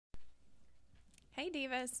Hey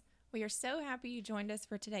Divas! We are so happy you joined us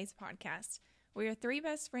for today's podcast. We are three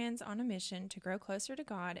best friends on a mission to grow closer to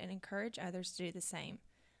God and encourage others to do the same.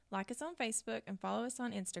 Like us on Facebook and follow us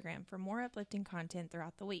on Instagram for more uplifting content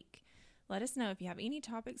throughout the week. Let us know if you have any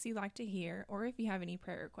topics you'd like to hear or if you have any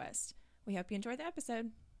prayer requests. We hope you enjoy the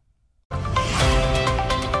episode.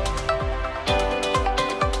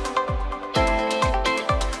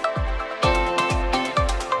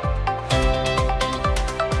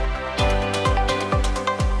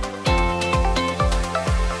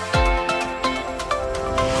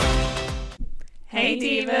 Hey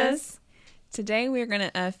Divas! Today we're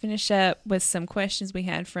going to finish up with some questions we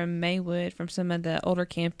had from Maywood from some of the older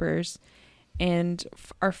campers. And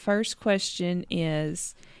our first question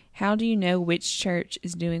is, how do you know which church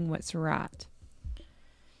is doing what's right?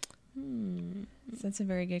 So that's a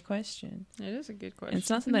very good question. It is a good question. And it's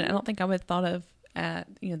not something I don't think I would have thought of at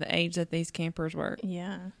the age that these campers were.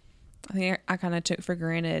 Yeah. I think I kind of took for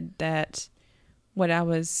granted that what I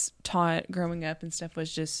was taught growing up and stuff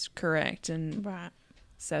was just correct. And Right.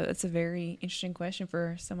 so that's a very interesting question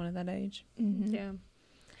for someone at that age. Mm-hmm.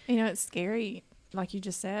 Yeah. It's scary, like you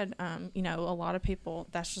just said. A lot of people,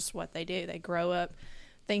 that's just what they do. They grow up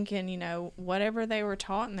thinking, whatever they were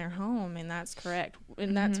taught in their home, and that's correct.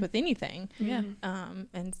 And that's with anything. Yeah.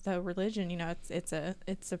 And so religion, it's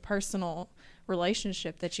a personal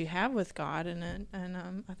relationship that you have with God.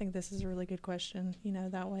 And I think this is a really good question.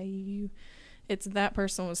 That way it's that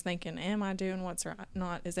person was thinking, am I doing what's right?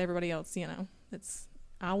 Not is everybody else,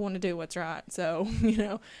 I want to do what's right. So,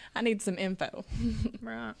 I need some info.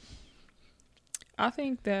 Right. I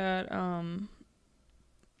think that,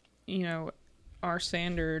 our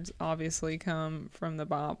standards obviously come from the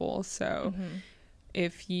Bible. So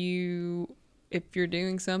if you're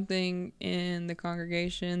doing something in the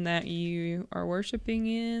congregation that you are worshiping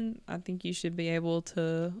in, I think you should be able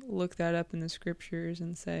to look that up in the scriptures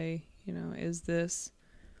and say, is this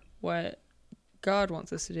what God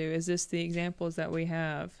wants us to do? Is this the examples that we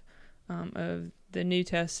have of the New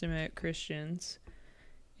Testament Christians?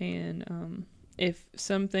 And if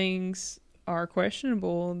some things are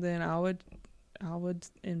questionable, then I would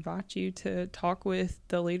invite you to talk with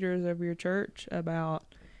the leaders of your church about,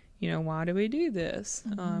 why do we do this?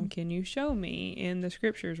 Can you show me in the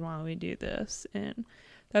scriptures why we do this? And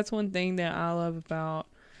that's one thing that I love about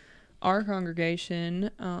our congregation,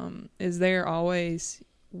 is they're always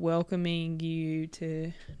welcoming you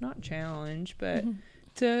to not challenge, but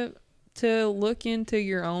to look into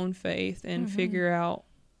your own faith and figure out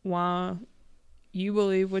why you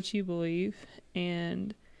believe what you believe,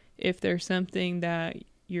 and if there's something that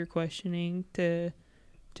you're questioning, to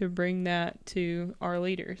bring that to our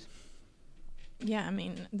leaders. Yeah,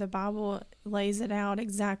 the Bible lays it out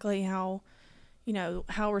exactly how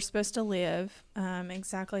we're supposed to live,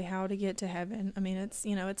 exactly how to get to heaven.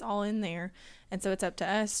 It's all in there. And so it's up to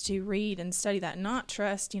us to read and study that, not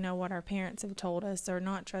trust, what our parents have told us, or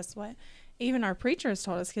not trust what even our preacher has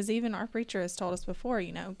told us, because even our preacher has told us before,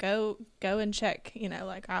 go and check,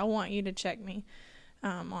 I want you to check me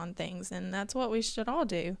on things. And that's what we should all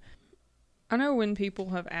do. I know when people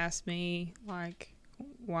have asked me, like,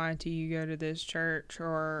 why do you go to this church,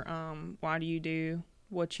 or why do you do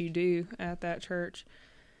what you do at that church,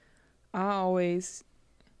 I always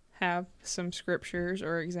have some scriptures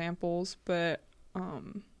or examples, but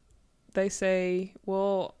they say,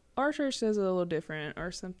 well, our church does it a little different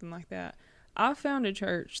or something like that. I found a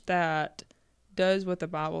church that does what the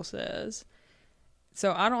Bible says.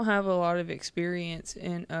 So I don't have a lot of experience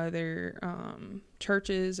in other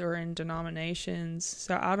churches or in denominations,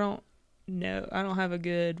 so I don't have a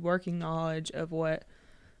good working knowledge of what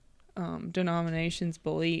denominations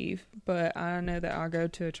believe, but I know that I'll go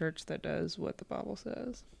to a church that does what the Bible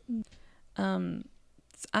says.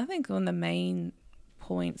 I think one of the main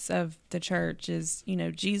points of the church is,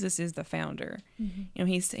 Jesus is the founder.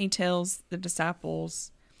 He tells the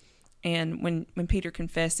disciples, and when Peter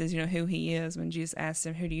confesses, who he is, when Jesus asks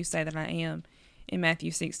him, who do you say that I am? In Matthew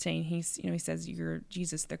 16, he says, you're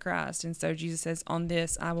Jesus the Christ. And so Jesus says, on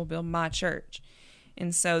this I will build my church.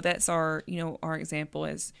 And so that's our example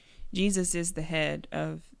is Jesus is the head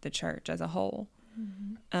of the church as a whole.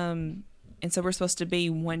 And so we're supposed to be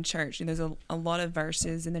one church. And there's a lot of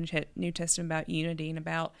verses in the New Testament about unity and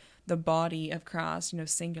about the body of Christ,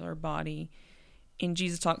 singular body. And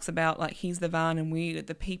Jesus talks about, like, he's the vine and we,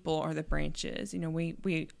 the people, are the branches.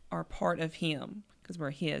 We are part of him because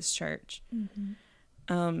we're his church.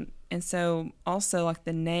 And so also, like,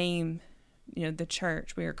 the name, the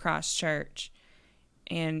church, we are Christ's church.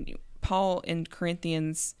 And Paul in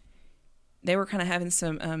Corinthians they were kind of having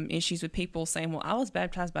some issues with people saying, well, I was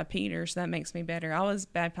baptized by Peter, so that makes me better. I was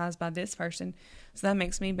baptized by this person, so that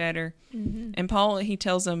makes me better. Mm-hmm. And Paul, he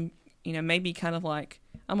tells them, you know, maybe kind of like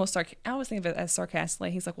almost I always think of it as sarcastically.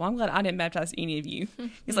 He's like, well, I'm glad I didn't baptize any of you.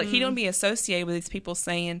 He's like, he don't be associated with these people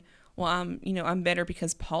saying, well, I'm better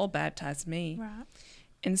because Paul baptized me. Right.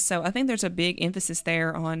 And so I think there's a big emphasis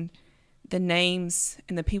there on the names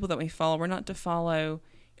and the people that we follow. We're not to follow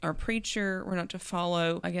our preacher. We're not to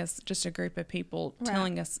follow, I guess, just a group of people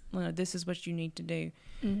telling us, you know, this is what you need to do.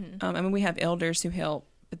 Mm-hmm. I mean, we have elders who help,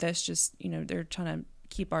 but that's just, you know, they're trying to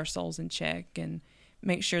keep our souls in check and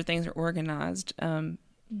make sure things are organized.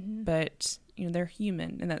 But, you know, they're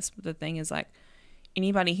human. And that's the thing is, like,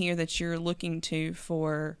 anybody here that you're looking to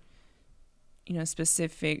for, you know,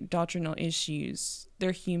 specific doctrinal issues,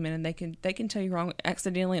 they're human, and they can tell you wrong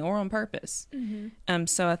accidentally or on purpose.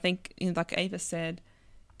 So I think, you know, like Ava said,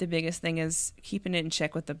 the biggest thing is keeping it in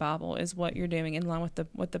check with the Bible, is what you're doing in line with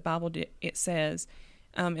what the Bible it says,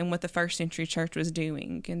 and what the first century church was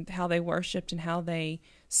doing, and how they worshipped and how they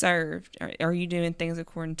served. Are you doing things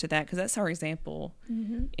according to that? Because that's our example,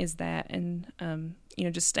 is that. And you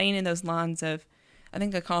know, just staying in those lines of, I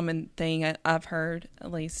think a common thing I've heard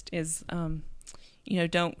at least is, you know,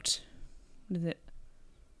 don't, what is it?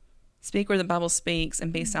 Speak where the Bible speaks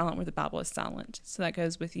and be silent where the Bible is silent. So that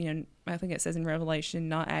goes with, you know, I think it says in Revelation,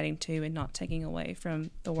 not adding to and not taking away from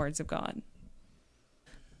the words of God.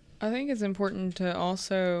 I think it's important to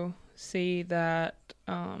also see that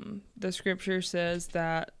the scripture says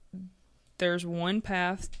that there's one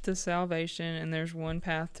path to salvation and there's one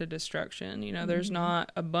path to destruction. You know, there's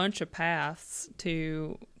not a bunch of paths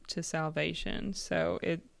to salvation. So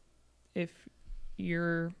if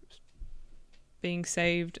you're being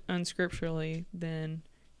saved unscripturally, then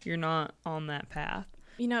you're not on that path.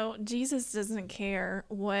 You know, Jesus doesn't care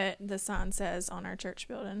what the sign says on our church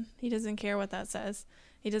building. He doesn't care what that says.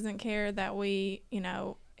 He doesn't care that we, you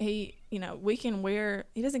know, we can wear,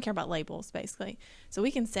 he doesn't care about labels, basically. So we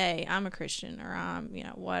can say, I'm a Christian, or I'm, you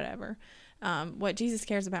know, whatever. What Jesus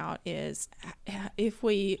cares about is if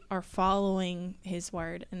we are following his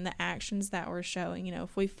word and the actions that we're showing. You know,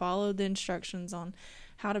 if we follow the instructions on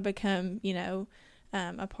how to become, you know,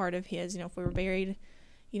 a part of his, you know, if we were buried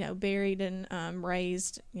and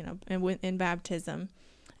raised, you know, in baptism,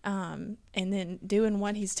 and then doing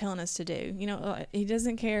what he's telling us to do. You know, he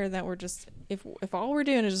doesn't care that we're just, if all we're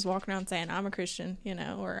doing is just walking around saying, I'm a Christian, you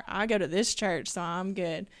know, or I go to this church, so I'm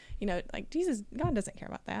good. You know, like God doesn't care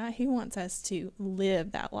about that. He wants us to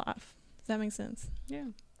live that life. Does that make sense? Yeah,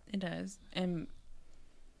 it does. And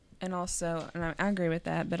also, and I agree with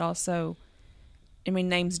that, but also, I mean,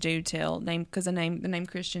 names do tell, because the name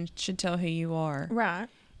Christian should tell who you are. Right.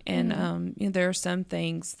 And, you know, there are some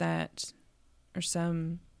things that are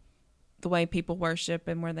the way people worship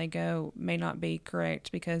and where they go may not be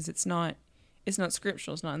correct because it's not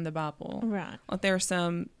scriptural. It's not in the Bible. Right. Like there are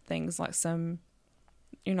some things like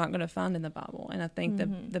you're not going to find in the Bible. And I think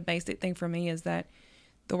the basic thing for me is that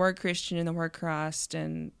the word Christian and the word Christ,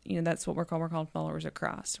 and, you know, that's what we're called. We're called followers of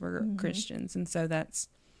Christ. We're Christians. And so that's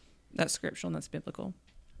scriptural and that's biblical.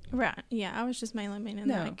 Right. Yeah, I was just mainly meaning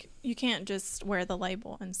like you can't just wear the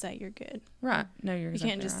label and say you're good. Right. No, you're exactly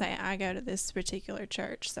You can't just right. say I go to this particular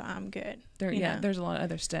church, so I'm good. There's a lot of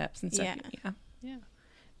other steps and stuff. Yeah.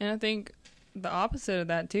 And I think the opposite of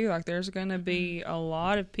that too, like there's going to be a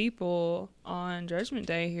lot of people on Judgment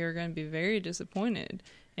Day who are going to be very disappointed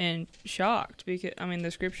and shocked because, I mean,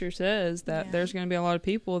 the scripture says that there's going to be a lot of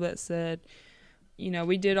people that said, you know,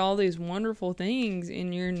 we did all these wonderful things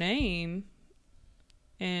in your name.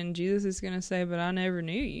 And Jesus is going to say, but I never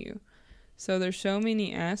knew you. So there's so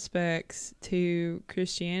many aspects to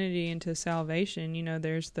Christianity and to salvation. You know,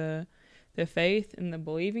 there's the faith and the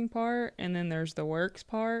believing part, and then there's the works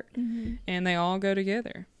part, and they all go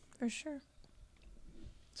together. For sure.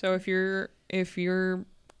 So if your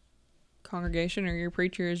congregation or your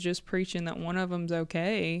preacher is just preaching that one of them's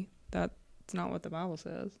okay, that's not what the Bible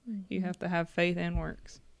says. You have to have faith and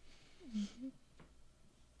works.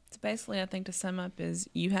 So basically, I think to sum up is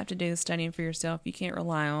you have to do the studying for yourself. You can't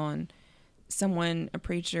rely on someone, a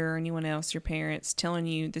preacher or anyone else, your parents, telling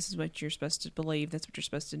you this is what you're supposed to believe, that's what you're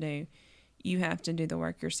supposed to do. You have to do the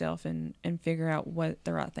work yourself and figure out what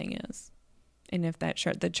the right thing is. And if that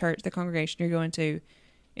the church, the congregation you're going to,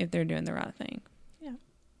 if they're doing the right thing.